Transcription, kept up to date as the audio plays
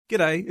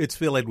G'day, it's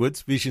Phil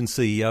Edwards, Vision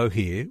CEO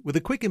here, with a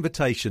quick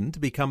invitation to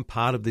become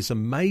part of this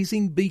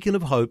amazing beacon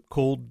of hope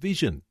called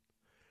Vision.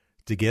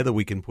 Together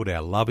we can put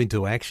our love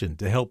into action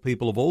to help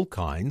people of all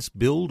kinds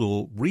build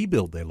or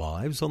rebuild their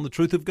lives on the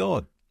truth of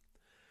God.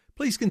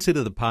 Please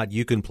consider the part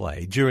you can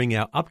play during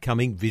our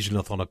upcoming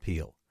Visionathon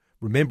appeal,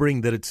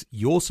 remembering that it's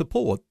your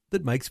support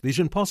that makes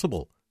Vision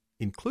possible,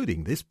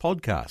 including this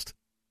podcast.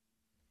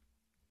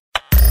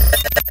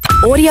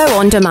 Audio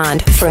on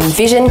demand from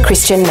Vision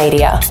Christian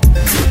Media.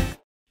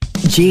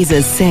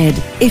 Jesus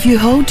said, "If you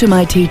hold to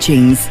my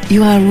teachings,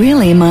 you are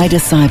really my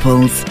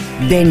disciples.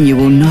 Then you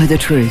will know the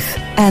truth,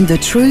 and the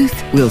truth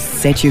will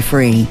set you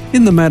free."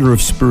 In the matter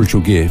of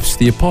spiritual gifts,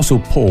 the Apostle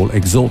Paul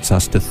exhorts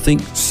us to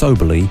think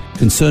soberly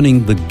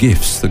concerning the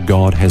gifts that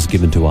God has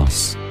given to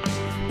us.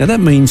 Now that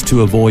means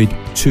to avoid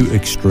two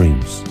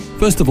extremes.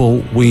 First of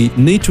all, we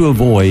need to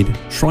avoid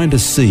trying to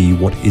see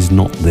what is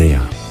not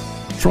there,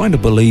 trying to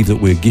believe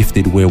that we're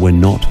gifted where we're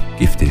not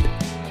gifted.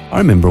 I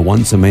remember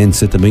once a man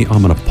said to me,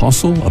 "I'm an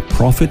apostle, a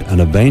prophet,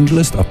 an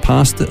evangelist, a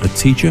pastor, a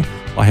teacher.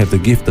 I have the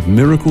gift of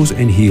miracles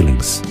and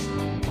healings."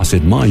 I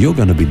said, "You're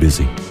going to be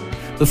busy."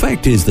 The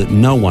fact is that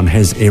no one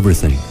has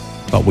everything,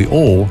 but we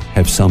all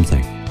have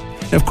something.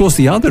 Now, of course,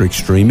 the other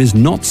extreme is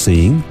not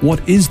seeing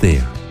what is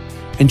there.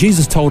 And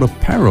Jesus told a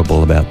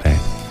parable about that.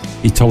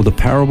 He told a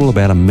parable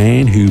about a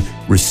man who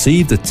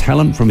received a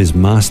talent from his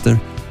master,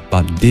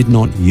 but did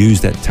not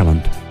use that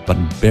talent, but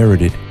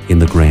buried it in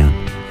the ground.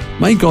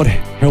 May God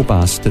help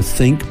us to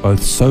think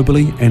both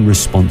soberly and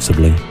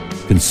responsibly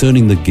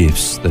concerning the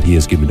gifts that He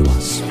has given to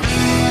us.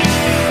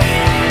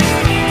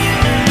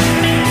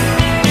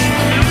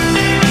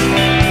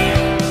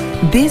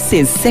 This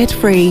is Set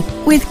Free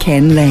with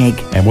Ken Legg.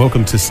 And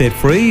welcome to Set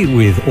Free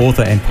with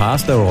author and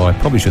pastor, or I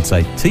probably should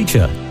say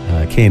teacher,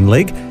 Ken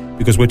Legg,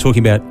 because we're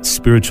talking about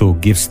spiritual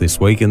gifts this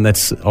week, and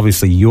that's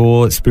obviously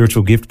your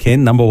spiritual gift,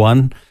 Ken. Number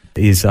one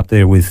is up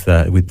there with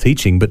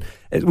teaching, but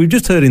we've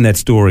just heard in that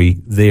story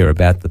there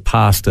about the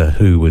pastor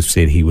who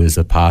said he was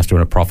a pastor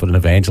and a prophet, an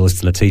evangelist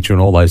and a teacher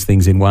and all those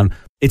things in one.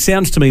 It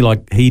sounds to me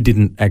like he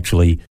didn't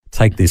actually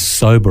take this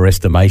sober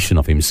estimation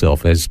of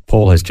himself, as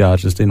Paul has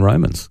charged us in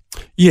Romans.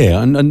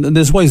 Yeah, and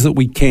there's ways that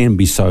we can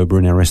be sober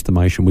in our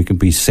estimation. We can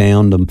be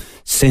sound and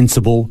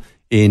sensible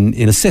in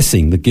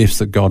assessing the gifts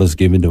that God has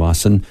given to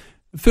us. And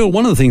Phil,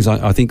 one of the things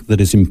I think that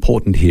is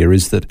important here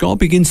is that God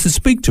begins to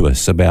speak to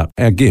us about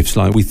our gifts.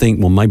 Like we think,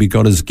 well, maybe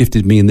God has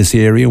gifted me in this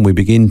area, and we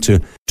begin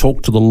to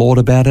talk to the Lord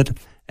about it,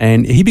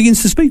 and He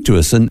begins to speak to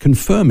us and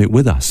confirm it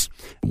with us.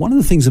 One of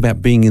the things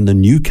about being in the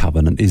new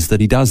covenant is that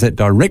He does that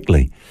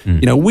directly.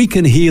 You know, we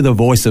can hear the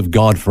voice of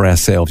God for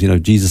ourselves. You know,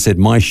 Jesus said,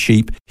 "My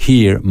sheep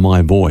hear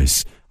my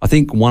voice." I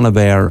think one of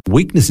our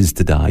weaknesses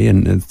today,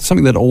 and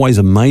something that always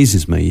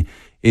amazes me,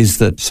 is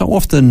that so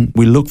often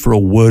we look for a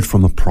word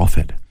from a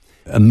prophet,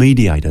 a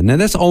mediator. Now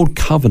that's old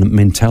covenant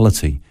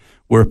mentality,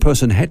 where a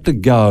person had to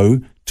go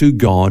to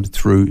God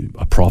through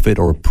a prophet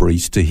or a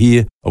priest to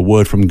hear a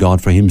word from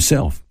God for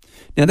himself.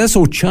 Now that's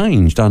all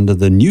changed under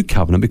the new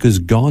covenant because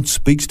God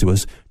speaks to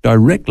us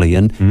directly.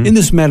 And in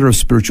this matter of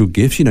spiritual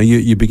gifts, you know,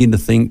 you begin to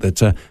think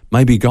that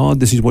maybe God,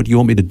 this is what you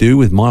want me to do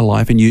with my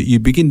life. And you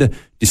begin to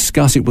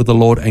discuss it with the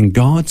Lord, and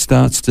God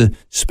starts to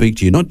speak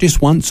to you, not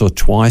just once or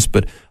twice,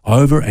 but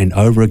over and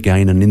over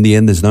again. And in the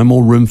end, there's no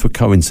more room for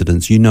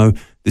coincidence. You know,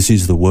 this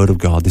is the word of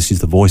God. This is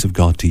the voice of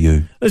God to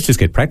you. Let's just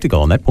get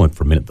practical on that point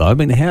for a minute, though. I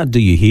mean, how do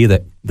you hear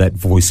that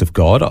voice of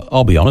God?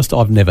 I'll be honest,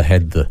 I've never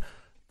had the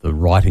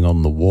writing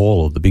on the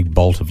wall or the big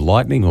bolt of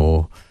lightning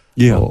or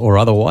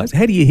otherwise.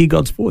 How do you hear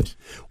God's voice?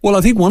 Well,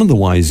 I think one of the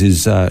ways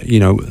is,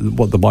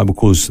 what the Bible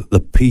calls the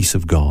peace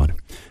of God.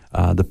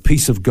 The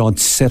peace of God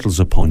settles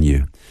upon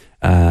you.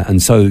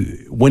 And so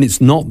when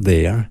it's not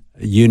there,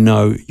 you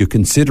know you're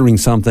considering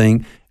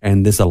something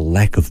and there's a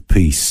lack of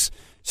peace.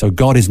 So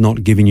God is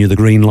not giving you the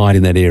green light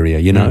in that area,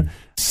 you know.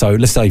 So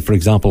let's say, for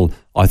example,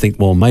 I think,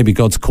 well, maybe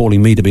God's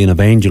calling me to be an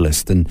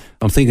evangelist, and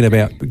I'm thinking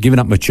about giving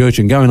up my church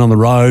and going on the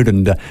road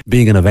and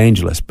being an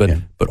evangelist. But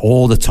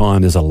all the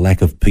time there's a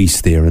lack of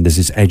peace there, and there's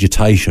this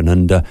agitation,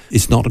 and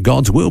it's not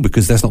God's will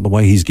because that's not the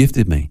way He's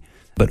gifted me.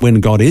 But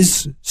when God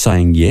is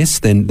saying yes,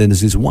 then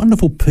there's this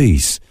wonderful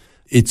peace.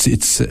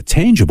 It's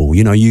tangible,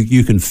 you know.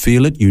 You can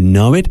feel it, you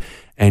know it,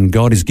 and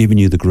God is giving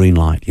you the green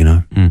light, you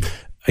know.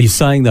 Are you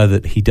saying, though,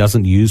 that He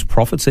doesn't use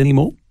prophets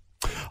anymore?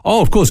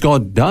 Oh, of course,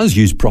 God does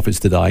use prophets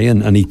today,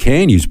 and He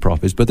can use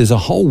prophets, but there's a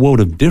whole world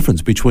of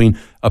difference between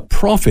a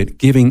prophet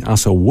giving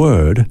us a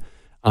word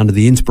under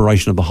the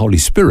inspiration of the Holy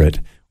Spirit,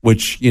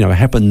 which, you know,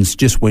 happens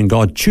just when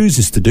God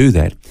chooses to do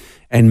that,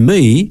 and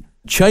me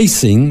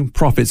chasing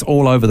prophets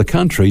all over the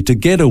country to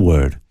get a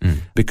word,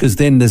 because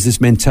then there's this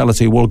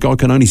mentality, well, God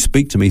can only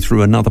speak to me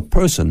through another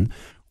person,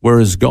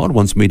 whereas God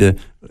wants me to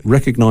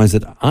recognize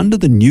that under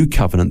the new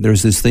covenant, there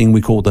is this thing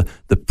we call the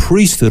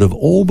priesthood of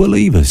all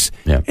believers.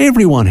 Yeah.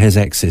 Everyone has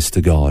access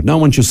to God. No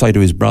one should say to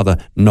his brother,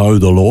 know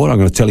the Lord. I'm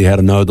going to tell you how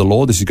to know the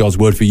Lord. This is God's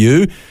word for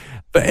you.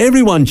 But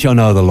everyone shall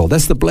know the Lord.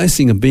 That's the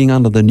blessing of being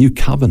under the new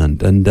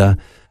covenant. And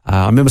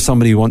I remember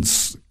somebody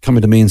once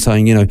coming to me and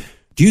saying, you know,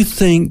 do you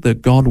think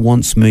that God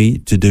wants me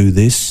to do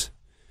this?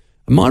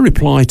 And my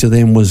reply to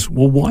them was,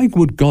 well, why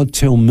would God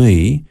tell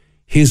me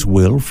his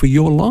will for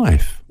your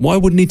life? Why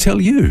wouldn't he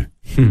tell you?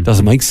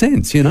 Doesn't make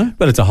sense, you know?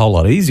 But it's a whole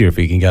lot easier if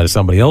you can go to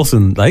somebody else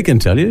and they can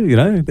tell you, you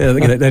know.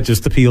 That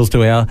just appeals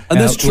to our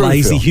that's true,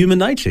 lazy Phil. human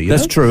nature.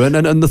 That's true.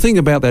 And the thing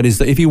about that is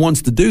that if he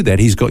wants to do that,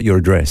 he's got your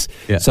address.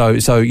 Yeah.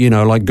 So you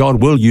know, like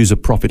God will use a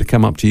prophet to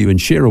come up to you and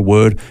share a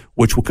word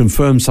which will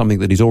confirm something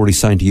that he's already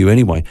saying to you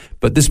anyway.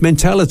 But this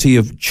mentality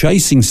of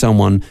chasing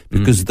someone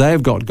because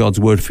they've got God's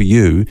word for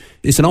you,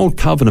 it's an old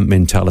covenant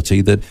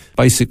mentality that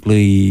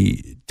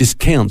basically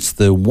discounts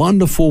the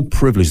wonderful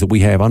privilege that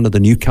we have under the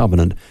new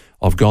covenant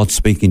of God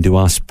speaking to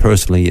us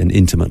personally and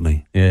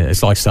intimately. Yeah,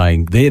 it's like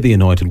saying they're the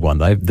anointed one.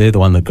 They're the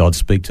one that God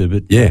speaks to,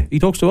 but Yeah. he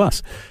talks to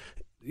us.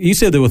 You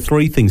said there were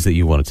 3 things that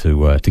you wanted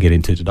to get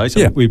into today, so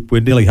Yeah.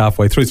 we're nearly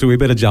halfway through, so we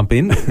better jump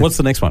in. What's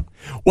the next one?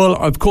 Well,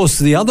 of course,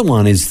 the other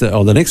one is that,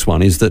 or the next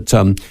one is that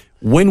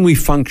when we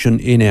function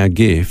in our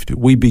gift,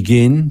 we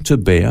begin to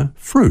bear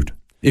fruit.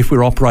 If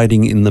we're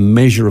operating in the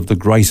measure of the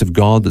grace of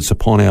God that's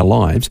upon our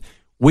lives,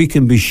 we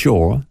can be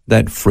sure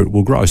that fruit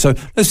will grow. So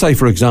let's say,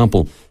 for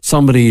example,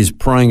 somebody is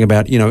praying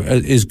about, you know,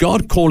 is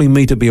God calling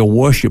me to be a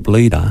worship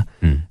leader?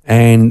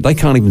 And they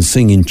can't even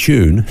sing in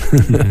tune.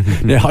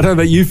 Now, I don't know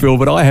about you, Phil,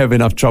 but I have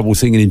enough trouble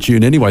singing in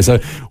tune anyway. So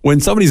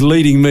when somebody's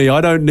leading me, I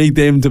don't need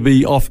them to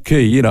be off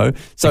key, you know.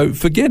 So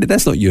forget it.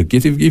 That's not your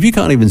gift. If you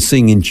can't even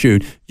sing in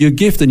tune, your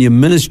gift and your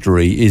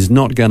ministry is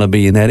not going to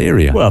be in that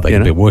area. Well, they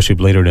can be a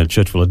worship leader in a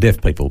church full of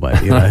deaf people,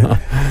 maybe, you know.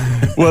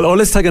 Well, or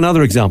let's take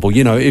another example.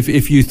 You know,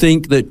 if you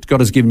think that God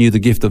has given you the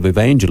gift of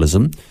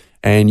evangelism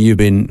and you've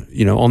been,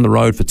 you know, on the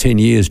road for 10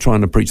 years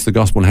trying to preach the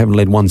gospel and haven't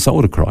led one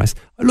soul to Christ,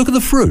 look at the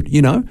fruit,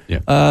 you know. Yeah.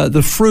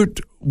 The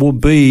fruit will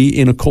be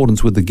in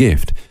accordance with the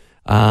gift.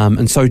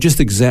 And so just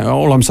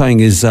all I'm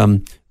saying is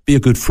be a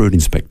good fruit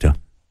inspector.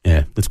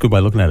 Yeah, that's a good way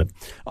of looking at it.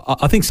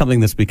 I think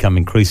something that's become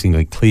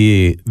increasingly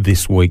clear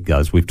this week,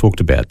 guys, we've talked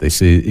about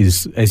this,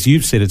 is as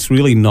you've said, it's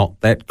really not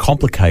that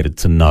complicated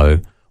to know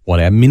what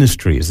our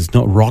ministry is. It's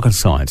not rocket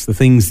science. The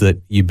things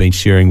that you've been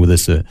sharing with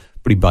us are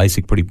pretty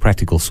basic, pretty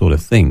practical sort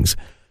of things.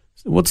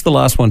 So what's the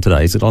last one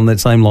today? Is it on that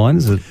same line?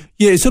 Is it?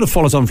 Yeah, it sort of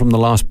follows on from the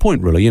last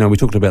point, really. You know, we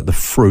talked about the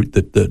fruit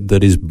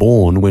that is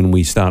born when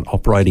we start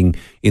operating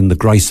in the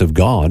grace of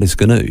God. It's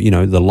going to, you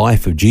know, the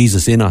life of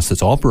Jesus in us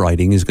that's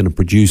operating is going to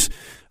produce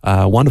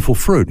wonderful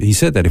fruit. He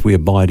said that if we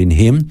abide in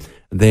him,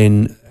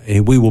 then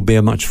we will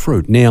bear much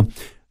fruit. Now,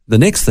 the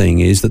next thing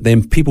is that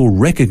then people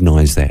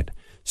recognize that.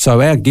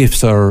 So our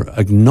gifts are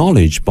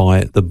acknowledged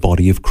by the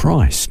body of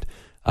Christ.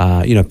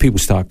 You know, people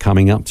start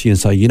coming up to you and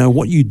say, you know,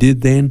 what you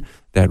did then,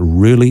 that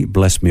really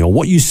blessed me. Or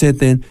what you said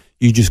then,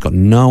 you just got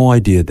no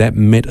idea. That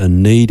met a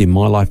need in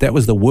my life. That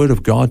was the word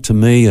of God to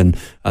me, and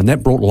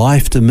that brought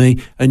life to me.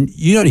 And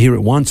you don't hear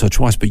it once or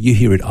twice, but you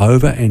hear it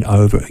over and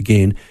over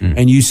again.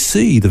 And you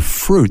see the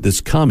fruit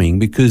that's coming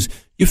because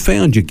you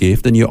found your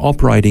gift and you're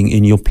operating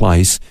in your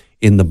place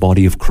in the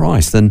body of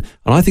Christ. And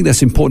I think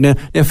that's important.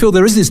 Now, Phil,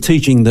 there is this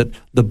teaching that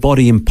the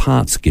body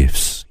imparts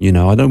gifts. You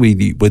know, I don't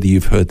know whether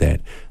you've heard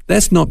that.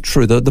 That's not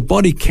true. The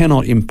body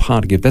cannot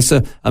impart gift. That's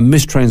a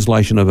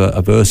mistranslation of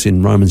a verse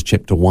in Romans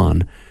chapter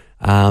 1.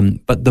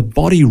 But the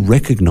body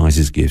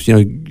recognizes gifts. You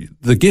know,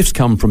 the gifts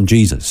come from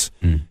Jesus.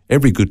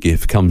 Every good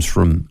gift comes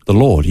from the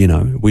Lord. You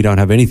know, we don't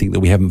have anything that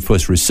we haven't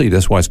first received.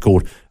 That's why it's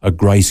called a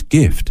grace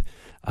gift.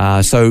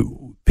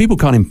 So people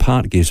can't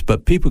impart gifts,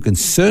 but people can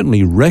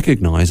certainly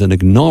recognize and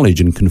acknowledge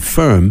and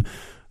confirm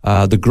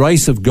the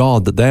grace of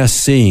God that they are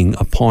seeing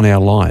upon our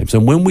lives.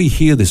 And when we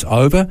hear this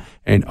over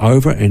and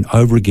over and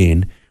over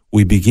again,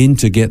 we begin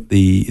to get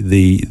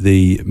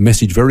the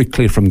message very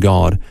clear from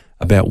God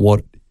about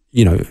what,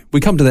 you know, we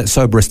come to that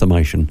sober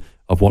estimation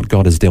of what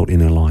God has dealt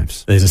in our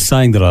lives. There's a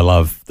saying that I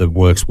love that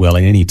works well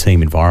in any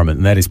team environment,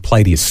 and that is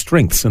play to your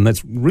strengths. And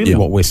that's really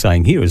what we're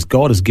saying here is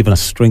God has given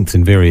us strengths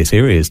in various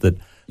areas that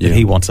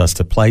he wants us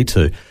to play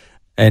to.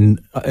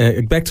 And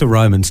back to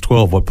Romans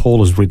 12, what Paul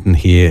has written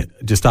here,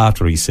 just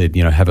after he said,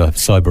 you know, have a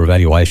sober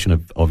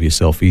evaluation of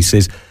yourself. He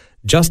says,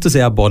 just as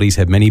our bodies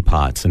have many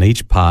parts and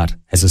each part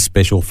has a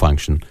special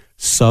function,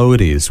 so it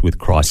is with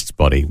Christ's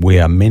body. We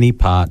are many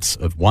parts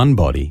of one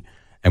body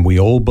and we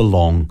all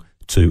belong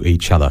to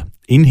each other.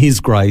 In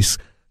his grace,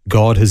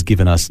 God has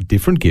given us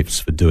different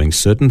gifts for doing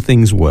certain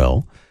things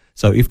well.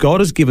 So if God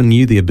has given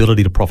you the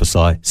ability to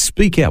prophesy,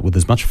 speak out with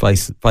as much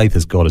faith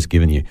as God has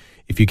given you.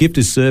 If your gift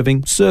is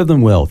serving, serve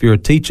them well. If you're a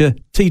teacher,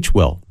 teach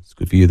well. It's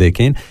good for you there,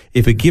 Ken.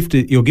 If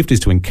your gift is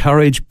to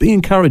encourage, be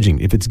encouraging.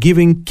 If it's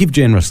giving, give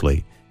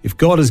generously. If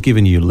God has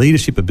given you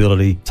leadership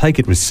ability, take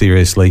it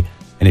seriously.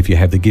 And if you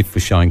have the gift for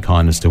showing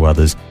kindness to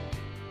others,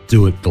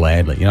 do it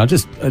gladly. You know, I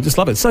just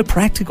love it. It's so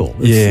practical.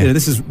 You know,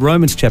 this is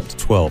Romans chapter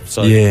 12.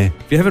 So if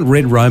you haven't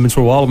read Romans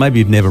for a while, or maybe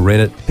you've never read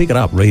it, pick it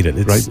up, read it.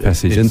 It's great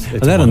passage. It's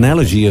and that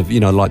analogy of, you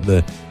know, like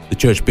the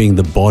church being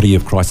the body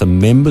of Christ, the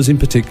members in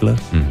particular,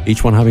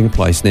 each one having a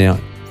place. Now,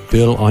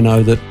 Bill, I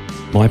know that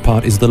my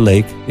part is the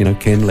leg, you know,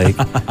 Ken leg.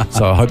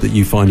 So I hope that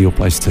you find your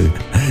place too.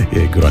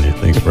 Yeah, good on you.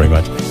 Thanks very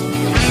much.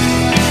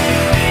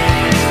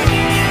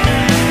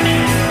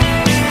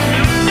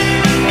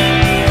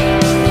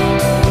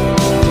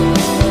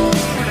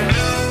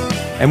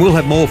 And we'll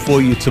have more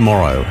for you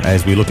tomorrow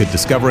as we look at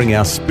discovering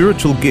our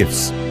spiritual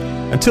gifts.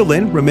 Until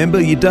then, remember,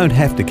 you don't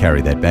have to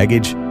carry that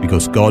baggage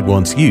because God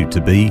wants you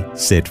to be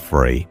set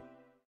free.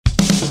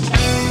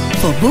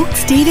 For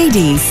books,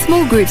 DVDs,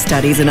 small group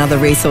studies and other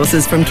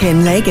resources from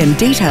Ken Legg and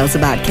details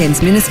about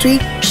Ken's ministry,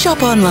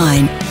 shop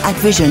online at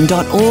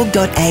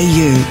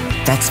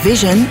vision.org.au. That's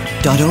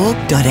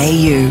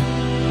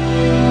vision.org.au.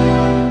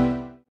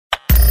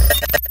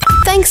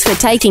 Thanks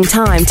for taking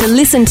time to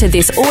listen to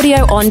this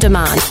audio on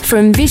demand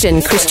from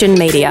Vision Christian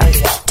Media.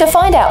 To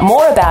find out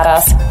more about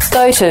us,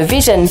 go to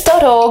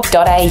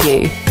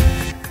vision.org.au.